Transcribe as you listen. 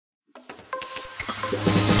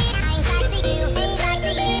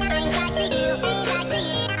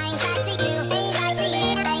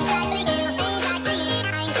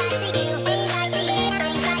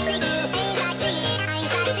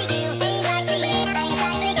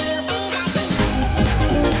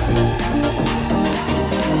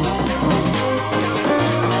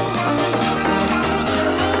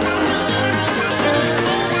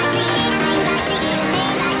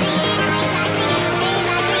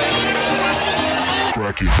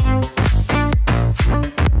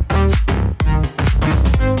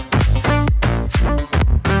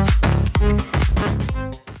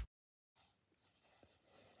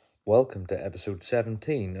Welcome to episode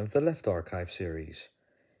 17 of the Lift Archive series.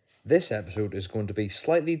 This episode is going to be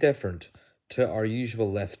slightly different to our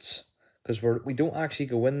usual lifts, because we don't actually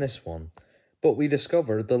go in this one, but we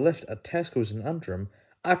discover the lift at Tesco's in Antrim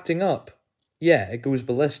acting up. Yeah, it goes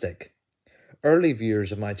ballistic. Early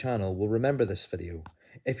viewers of my channel will remember this video.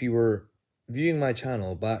 If you were viewing my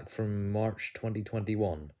channel back from March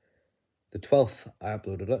 2021, the 12th I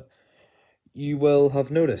uploaded it, you will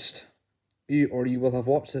have noticed, you will have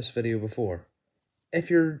watched this video before.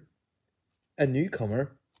 If you're a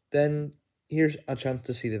newcomer, then here's a chance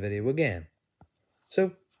to see the video again.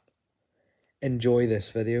 So, enjoy this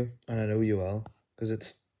video, and I know you will, because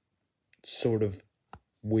it's sort of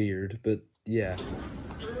weird, but yeah.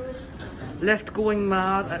 Lift going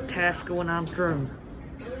mad at Tesco in Antrim.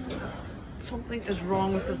 Something is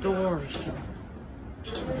wrong with the doors.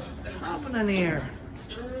 What's happening here?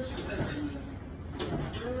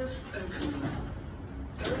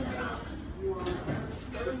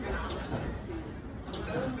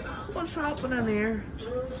 What's happening here?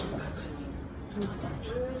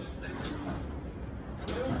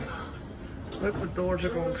 Look, the doors are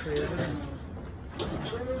going crazy.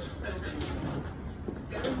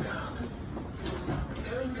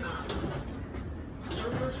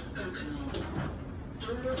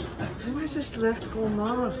 Why is this lift going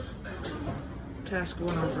mad? Tesco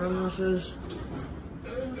in Antrim, this is.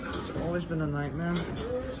 It's always been a nightmare.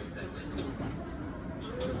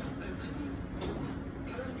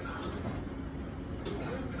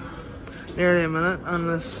 Nearly a minute on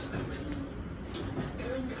this.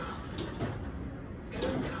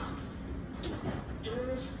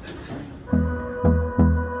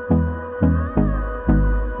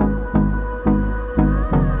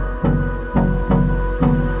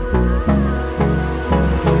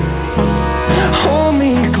 Hold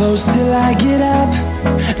me close till I get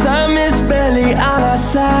up. Time is barely on our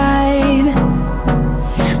side.